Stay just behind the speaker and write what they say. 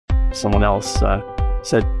someone else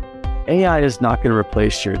said, AI is not going to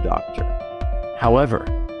replace your doctor. However,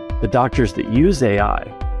 the doctors that use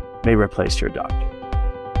AI may replace your doctor.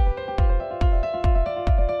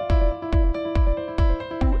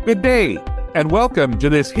 Good day, and welcome to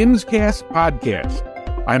this HIMSSCast podcast.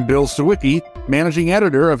 I'm Bill Sawicki, Managing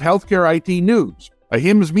Editor of Healthcare IT News, a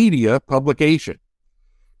HIMSS Media publication.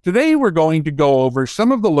 Today, we're going to go over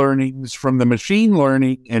some of the learnings from the Machine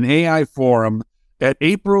Learning and AI Forum at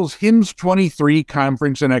April's HIMSS 23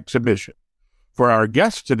 conference and exhibition. For our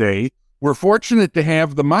guest today, we're fortunate to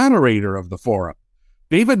have the moderator of the forum,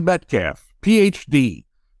 David Metcalf, PhD,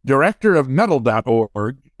 Director of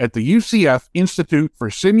Metal.org at the UCF Institute for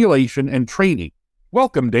Simulation and Training.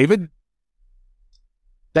 Welcome, David.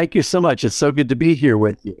 Thank you so much. It's so good to be here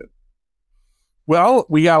with you. Well,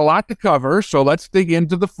 we got a lot to cover, so let's dig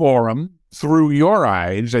into the forum through your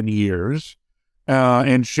eyes and ears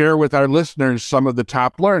and share with our listeners some of the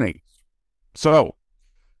top learnings. So,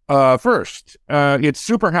 first, it's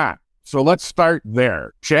super hot, so let's start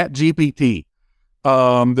there. ChatGPT.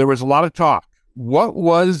 There was a lot of talk. What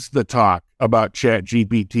was the talk about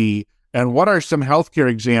ChatGPT, and what are some healthcare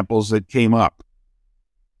examples that came up?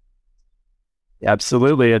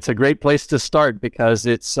 Absolutely. It's a great place to start because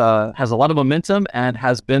it's has a lot of momentum and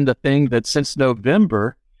has been the thing that since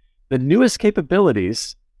November, the newest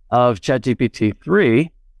capabilities of ChatGPT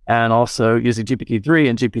 3 and also using GPT-3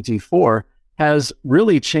 and GPT-4 has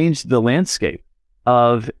really changed the landscape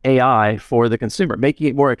of AI for the consumer, making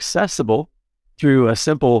it more accessible through a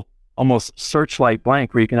simple almost searchlight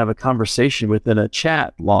blank where you can have a conversation within a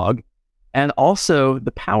chat log, and also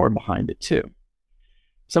the power behind it too.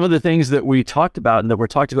 Some of the things that we talked about and that were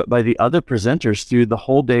talked about by the other presenters through the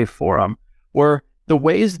whole day forum were the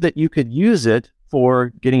ways that you could use it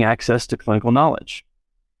for getting access to clinical knowledge.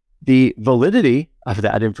 The validity of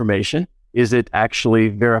that information, is it actually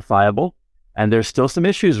verifiable? And there's still some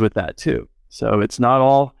issues with that too. So it's not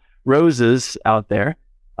all roses out there.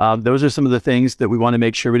 Those are some of the things that we want to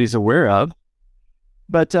make sure everybody's aware of.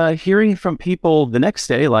 But hearing from people the next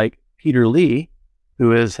day, like Peter Lee,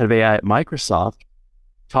 who is head of AI at Microsoft,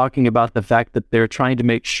 talking about the fact that they're trying to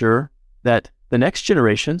make sure that the next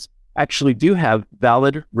generations actually do have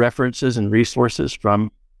valid references and resources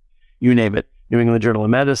from, you name it, New England Journal of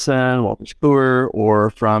Medicine, Walter Kluwer, or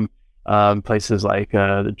from places like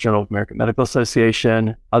the Journal of American Medical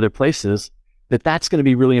Association, other places, that's going to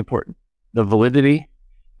be really important. The validity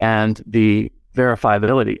and the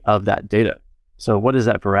verifiability of that data. So what is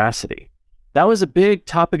that veracity? That was a big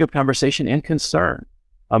topic of conversation and concern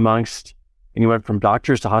amongst anyone from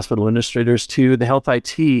doctors to hospital administrators to the health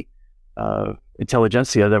IT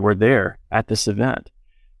intelligentsia that were there at this event.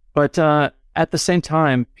 But at the same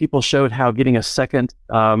time, people showed how getting a second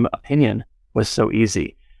opinion was so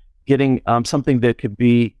easy. Getting something that could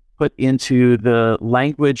be put into the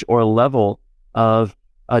language or level of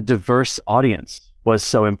a diverse audience was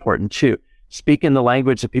so important too. Speak in the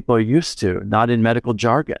language that people are used to, not in medical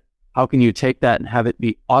jargon. How can you take that and have it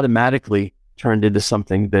be automatically turned into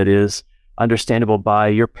something that is understandable by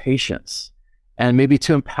your patients and maybe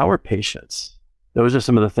to empower patients? Those are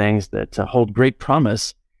some of the things that hold great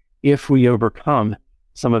promise if we overcome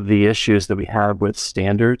some of the issues that we have with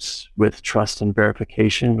standards, with trust and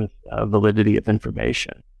verification, with validity of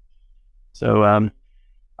information. So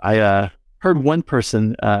I heard one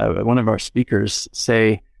person, one of our speakers,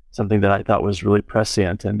 say something that I thought was really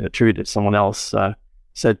prescient and attributed to someone else,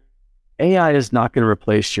 said, AI is not going to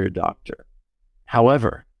replace your doctor.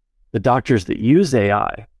 However, the doctors that use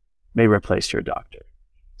AI may replace your doctor.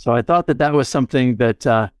 So I thought that was something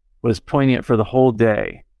that was poignant for the whole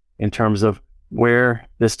day in terms of where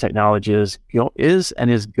this technology is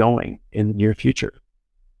and is going in the near future.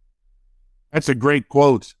 That's a great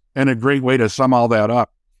quote and a great way to sum all that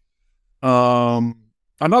up.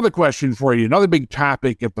 Another question for you. Another big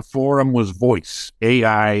topic at the forum was voice,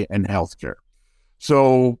 AI, and healthcare.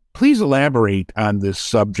 So please elaborate on this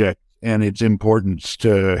subject and its importance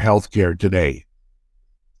to healthcare today.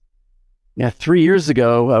 Yeah, 3 years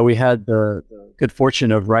ago, we had the good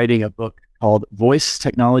fortune of writing a book called Voice,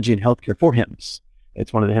 Technology, and Healthcare for HIMSS.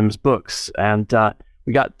 It's one of the HIMSS books. And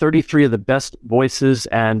we got 33 of the best voices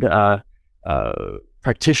and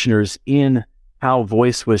practitioners in how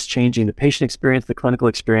voice was changing the patient experience, the clinical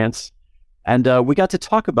experience. And we got to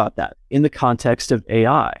talk about that in the context of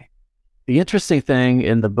AI. The interesting thing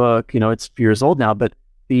in the book, it's a few years old now, but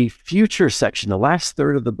the future section, the last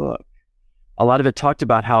third of the book, a lot of it talked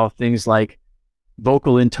about how things like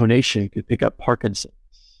vocal intonation could pick up Parkinson's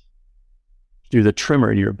through the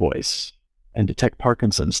tremor in your voice and detect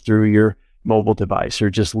Parkinson's through your mobile device or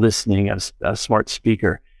just listening as a smart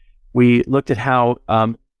speaker. We looked at how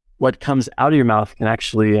what comes out of your mouth can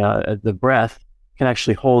actually, the breath can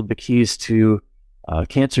actually hold the keys to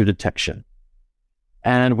cancer detection.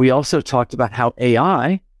 And we also talked about how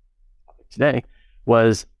AI today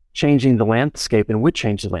was changing the landscape and would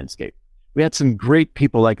change the landscape. We had some great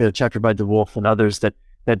people like a chapter by DeWolf and others that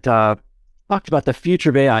talked about the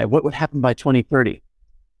future of AI, what would happen by 2030.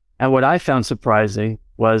 And what I found surprising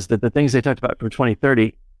was that the things they talked about for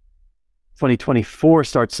 2030, 2024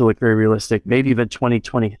 starts to look very realistic, maybe even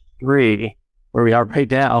 2023, where we are right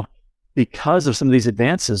now, because of some of these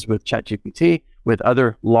advances with ChatGPT, with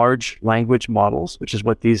other large language models, which is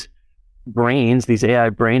what these brains, these AI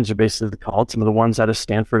brains are basically called, some of the ones out of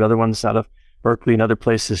Stanford, other ones out of Berkeley and other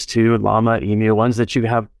places too, Llama, Emu, ones that you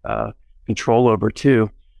have control over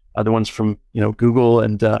too, other ones from Google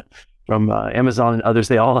and from Amazon and others,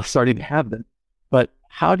 they all are starting to have them. But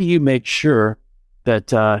how do you make sure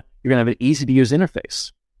that you're going to have an easy to use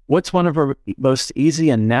interface? What's one of our most easy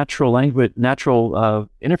and natural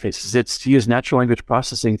interfaces? It's to use natural language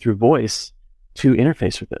processing through voice to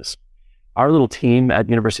interface with this. Our little team at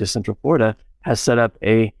University of Central Florida has set up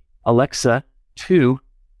a Alexa to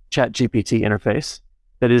ChatGPT interface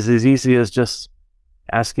that is as easy as just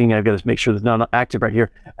asking, I've got to make sure it's not active right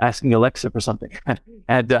here, asking Alexa for something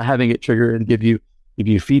and having it trigger and give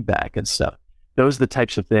you feedback and stuff. Those are the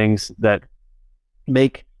types of things that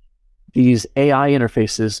make these AI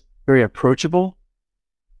interfaces very approachable,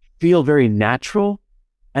 feel very natural,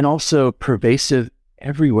 and also pervasive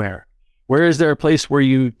everywhere. Where is there a place where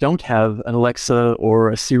you don't have an Alexa or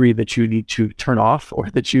a Siri that you need to turn off, or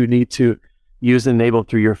that you need to use and enable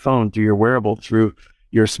through your phone, through your wearable, through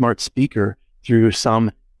your smart speaker, through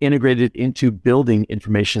some integrated into building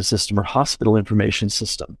information system or hospital information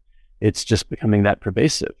system? It's just becoming that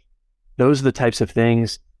pervasive. Those are the types of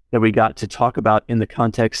things that we got to talk about in the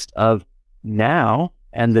context of now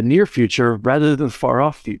and the near future rather than the far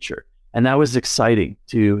off future. And that was exciting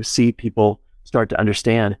to see people start to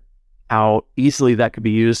understand how easily that could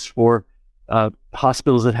be used for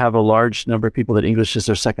hospitals that have a large number of people that English is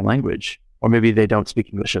their second language, or maybe they don't speak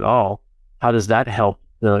English at all. How does that help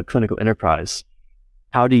the clinical enterprise?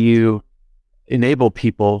 How do you enable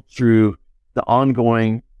people through the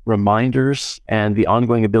ongoing reminders and the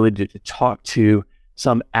ongoing ability to talk to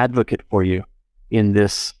some advocate for you in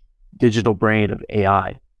this digital brain of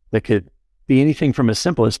AI that could be anything from as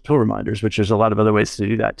simple as pill reminders, which there's a lot of other ways to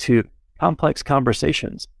do that, to complex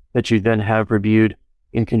conversations that you then have reviewed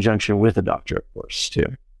in conjunction with a doctor, of course, too,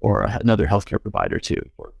 or another healthcare provider too,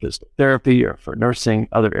 for physical therapy or for nursing,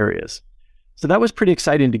 other areas. So that was pretty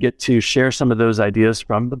exciting to get to share some of those ideas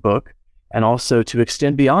from the book, and also to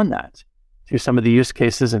extend beyond that to some of the use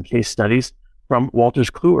cases and case studies from Wolters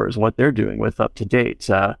Kluwer's, what they're doing with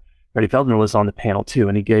UpToDate. Freddie Feldman was on the panel too,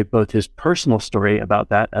 and he gave both his personal story about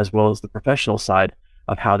that as well as the professional side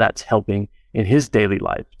of how that's helping in his daily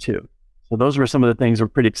life too. So those were some of the things that were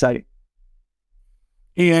pretty exciting.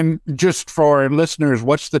 And just for listeners,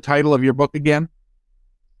 what's the title of your book again?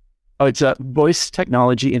 Oh, it's Voice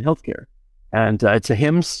Technology in Healthcare. And it's a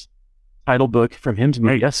HIMSS title book from HIMSS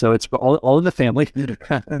Media, so it's all in the family.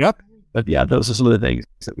 Yep. But yeah, those are some of the things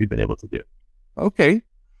that we've been able to do. Okay.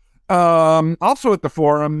 Also at the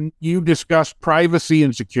forum, you discussed privacy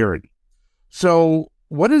and security. So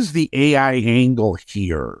what is the AI angle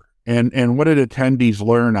here? And what did attendees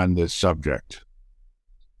learn on this subject?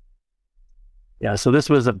 Yeah, so this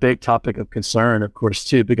was a big topic of concern, of course,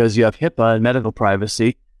 too, because you have HIPAA and medical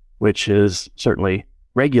privacy, which is certainly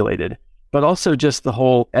regulated, but also just the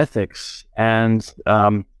whole ethics and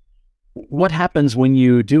what happens when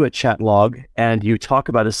you do a chat log and you talk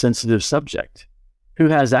about a sensitive subject. Who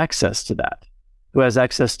has access to that? Who has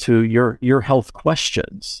access to your health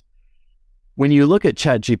questions? When you look at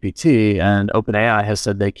ChatGPT, and OpenAI has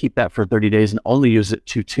said they keep that for 30 days and only use it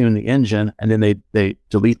to tune the engine, and then they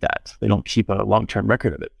delete that. They don't keep a long-term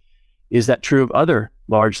record of it. Is that true of other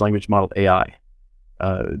large language model AI?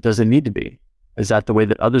 Does it need to be? Is that the way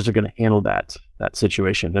that others are going to handle that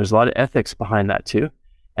situation? There's a lot of ethics behind that too.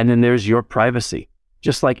 And then there's your privacy.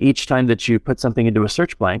 Just like each time that you put something into a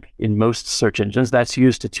search blank in most search engines, that's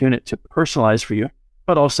used to tune it to personalize for you,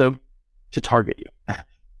 but also to target you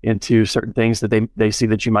into certain things that they see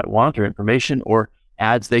that you might want, or information or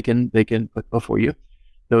ads they can put before you.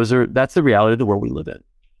 That's the reality of the world we live in.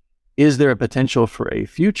 Is there a potential for a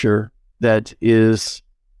future that is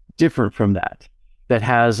different from that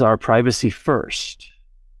has our privacy first,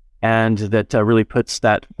 and that really puts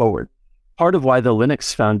that forward? Part of why the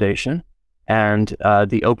Linux Foundation and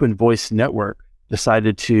the Open Voice Network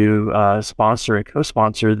decided to sponsor and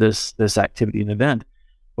co-sponsor this activity and event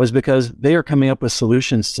was because they are coming up with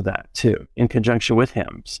solutions to that too, in conjunction with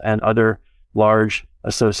HIMSS and other large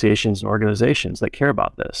associations and organizations that care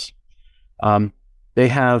about this. They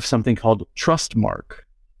have something called Trustmark,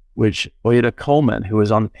 which Oyeda Coleman, who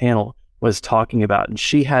was on the panel, was talking about. And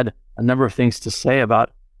she had a number of things to say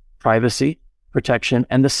about privacy, protection,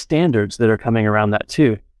 and the standards that are coming around that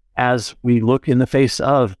too, as we look in the face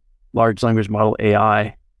of large language model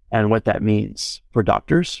AI and what that means for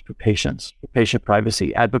doctors, for patients, for patient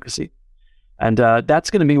privacy, advocacy. And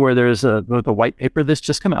that's going to be where there's a white paper that's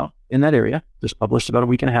just come out in that area, just published about a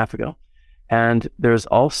week and a half ago. And there's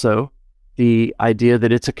also the idea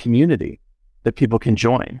that it's a community that people can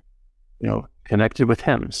join, connected with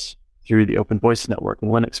HIMSS through the Open Voice Network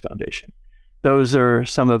and Linux Foundation. Those are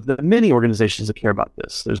some of the many organizations that care about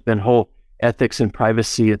this. There's been whole ethics and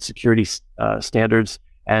privacy and security standards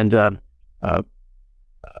and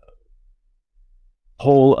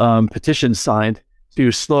whole petitions signed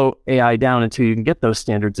to slow AI down until you can get those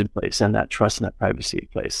standards in place and that trust and that privacy in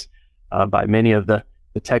place by many of the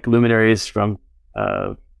tech luminaries from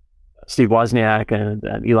Steve Wozniak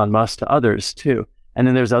and Elon Musk to others too. And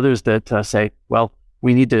then there's others that say, well,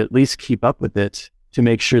 we need to at least keep up with it to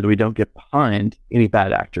make sure that we don't get behind any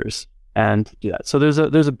bad actors and do that. So there's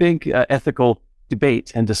a big ethical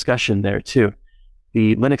debate and discussion there too.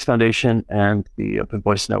 The Linux Foundation and the Open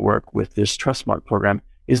Voice Network with this Trustmark program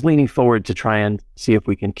is leaning forward to try and see if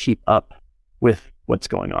we can keep up with what's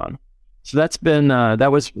going on. So that's been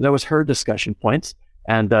that was her discussion points,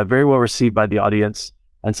 and very well received by the audience,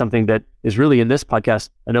 and something that is really in this podcast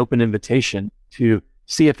an open invitation to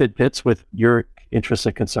see if it fits with your interests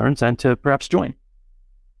and concerns, and to perhaps join.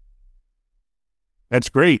 That's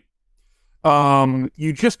great.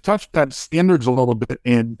 You just touched on standards a little bit,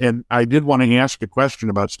 and I did want to ask a question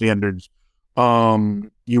about standards.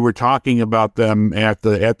 You were talking about them at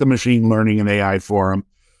the Machine Learning and AI Forum.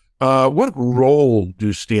 What role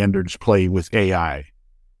do standards play with AI?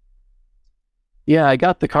 Yeah, I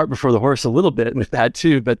got the cart before the horse a little bit with that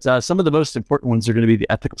too, but some of the most important ones are going to be the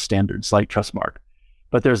ethical standards like Trustmark.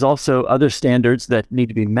 But there's also other standards that need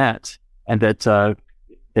to be met and that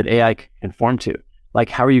AI can conform to. Like,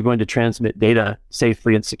 how are you going to transmit data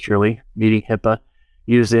safely and securely, meeting HIPAA,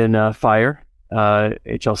 using FHIR,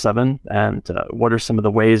 HL7, and what are some of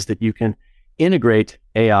the ways that you can integrate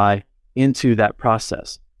AI into that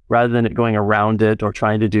process rather than it going around it or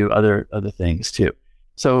trying to do other things too.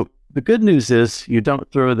 So the good news is you don't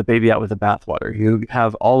throw the baby out with the bathwater. You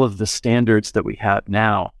have all of the standards that we have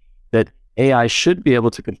now that AI should be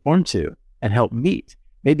able to conform to and help meet,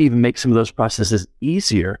 maybe even make some of those processes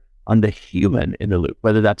easier on the human in the loop,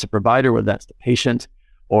 whether that's a provider, whether that's the patient,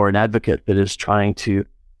 or an advocate that is trying to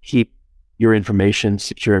keep your information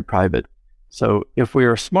secure and private. So if we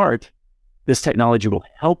are smart, this technology will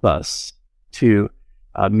help us to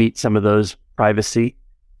meet some of those privacy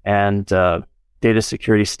and data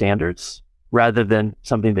security standards rather than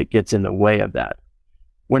something that gets in the way of that.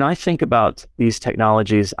 When I think about these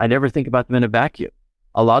technologies, I never think about them in a vacuum.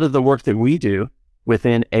 A lot of the work that we do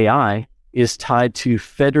within AI is tied to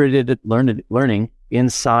federated learning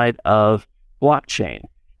inside of blockchain.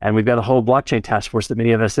 And we've got a whole blockchain task force that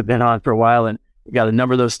many of us have been on for a while. And we've got a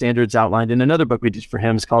number of those standards outlined in another book we did for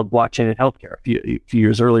HIMSS called Blockchain in Healthcare a few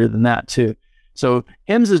years earlier than that too. So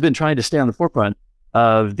HIMSS has been trying to stay on the forefront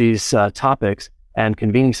of these topics and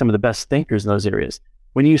convening some of the best thinkers in those areas.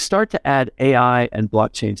 When you start to add AI and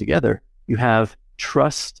blockchain together, you have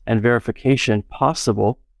trust and verification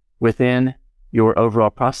possible within your overall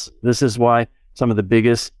process. This is why some of the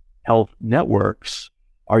biggest health networks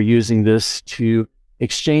are using this to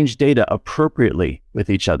exchange data appropriately with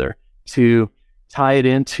each other, to tie it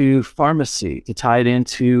into pharmacy, to tie it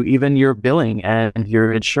into even your billing and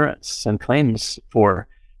your insurance and claims for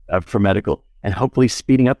medical, and hopefully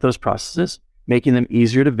speeding up those processes, making them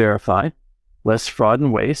easier to verify, less fraud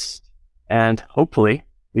and waste, and hopefully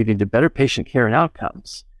leading to better patient care and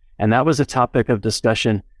outcomes. And that was a topic of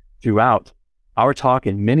discussion throughout our talk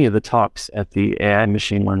and many of the talks at the AI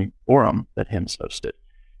Machine Learning Forum that HIMSS hosted.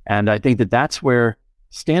 And I think that that's where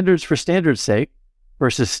standards for standards' sake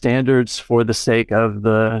versus standards for the sake of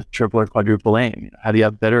the triple or quadruple aim. How do you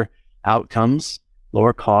have better outcomes,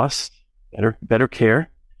 lower costs, better care,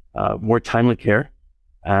 more timely care,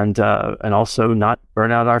 and also not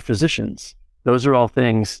burn out our physicians? Those are all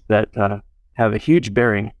things that have a huge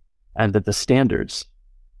bearing, and that the standards,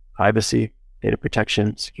 privacy, data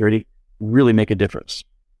protection, security, really make a difference.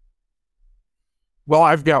 Well,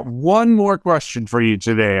 I've got one more question for you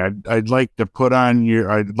today. I'd like you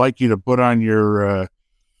to put on your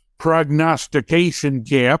prognostication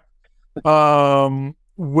cap.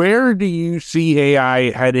 Where do you see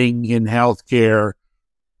AI heading in healthcare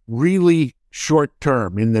really short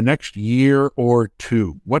term, in the next year or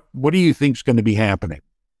two? What do you think is going to be happening?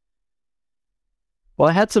 Well,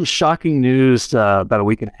 I had some shocking news about a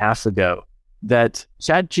week and a half ago that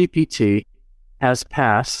ChatGPT has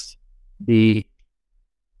passed the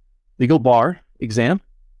legal bar exam,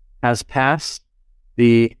 has passed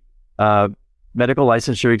the medical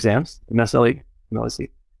licensure exams, MLC,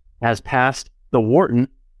 has passed the Wharton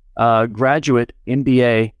graduate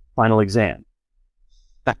MBA final exam.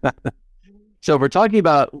 So if we're talking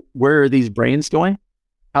about where are these brains going,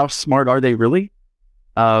 how smart are they really?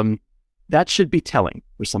 That should be telling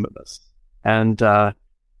for some of us. And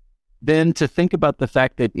then to think about the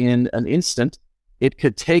fact that in an instant, it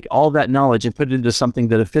could take all that knowledge and put it into something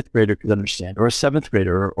that a fifth grader could understand, or a seventh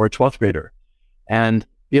grader, or a 12th grader, and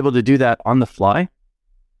be able to do that on the fly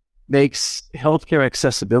makes healthcare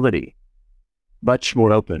accessibility much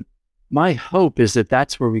more open. My hope is that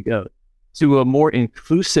that's where we go, to a more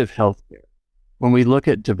inclusive healthcare, when we look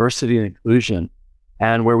at diversity and inclusion,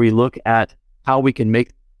 and where we look at how we can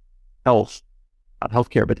make health, not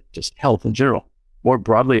healthcare, but just health in general, more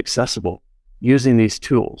broadly accessible using these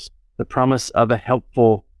tools. The promise of a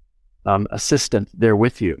helpful assistant there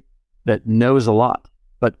with you that knows a lot,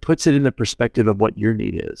 but puts it in the perspective of what your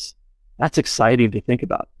need is. That's exciting to think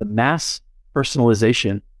about. The mass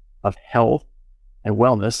personalization of health and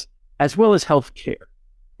wellness, as well as health care.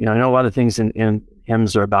 I know a lot of things in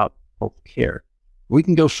HIMSS are about health care. We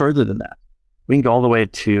can go further than that. We can go all the way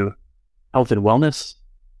to health and wellness,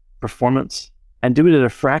 performance, and do it at a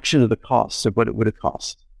fraction of the cost of what it would have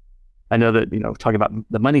cost. I know that, talking about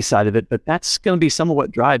the money side of it, but that's going to be some of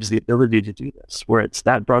what drives the ability to do this, where it's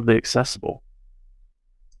that broadly accessible.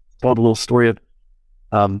 I told a little story of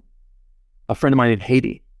a friend of mine in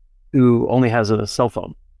Haiti who only has a cell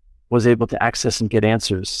phone, was able to access and get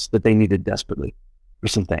answers that they needed desperately for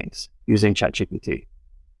some things using ChatGPT.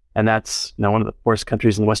 And that's one of the poorest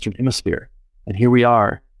countries in the Western Hemisphere. And here we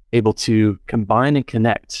are able to combine and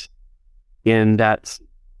connect in that,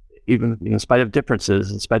 even in spite of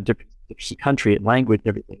differences, in spite of different country and language and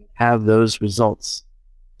everything, have those results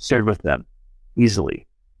shared with them easily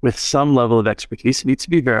with some level of expertise. It needs to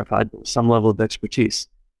be verified, but with some level of expertise.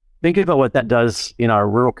 Think about what that does in our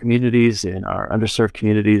rural communities, in our underserved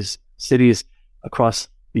communities, cities across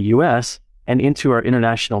the U.S., and into our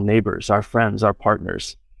international neighbors, our friends, our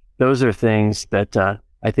partners. Those are things that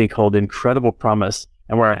I think hold incredible promise,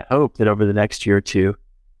 and where I hope that over the next year or two,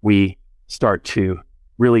 we start to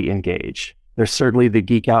really engage. There's certainly the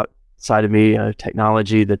geek out side of me,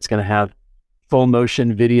 technology that's going to have full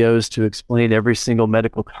motion videos to explain every single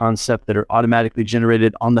medical concept that are automatically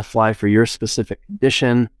generated on the fly for your specific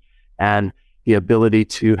condition, and the ability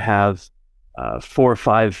to have 4 or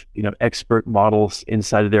 5 expert models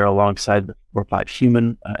inside of there alongside 4 or 5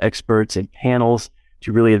 human experts and panels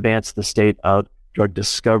to really advance the state of drug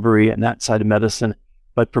discovery and that side of medicine.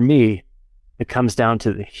 But for me, it comes down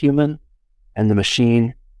to the human and the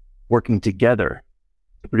machine working together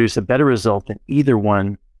to produce a better result than either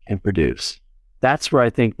one can produce. That's where I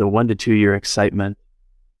think the 1 to 2 year excitement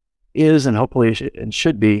is, and hopefully and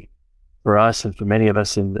should be for us and for many of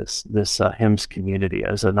us in this HIMSS community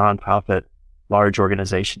as a nonprofit, large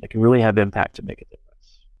organization that can really have impact to make a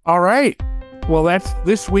difference. All right. Well, that's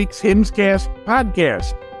this week's HIMSSCast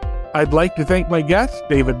podcast. I'd like to thank my guest,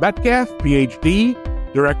 David Metcalf, PhD,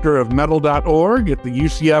 Director of Metal.org at the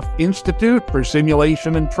UCF Institute for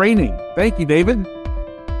Simulation and Training. Thank you, David.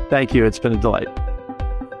 Thank you. It's been a delight.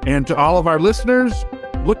 And to all of our listeners,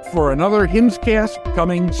 look for another HIMSSCast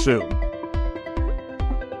coming soon.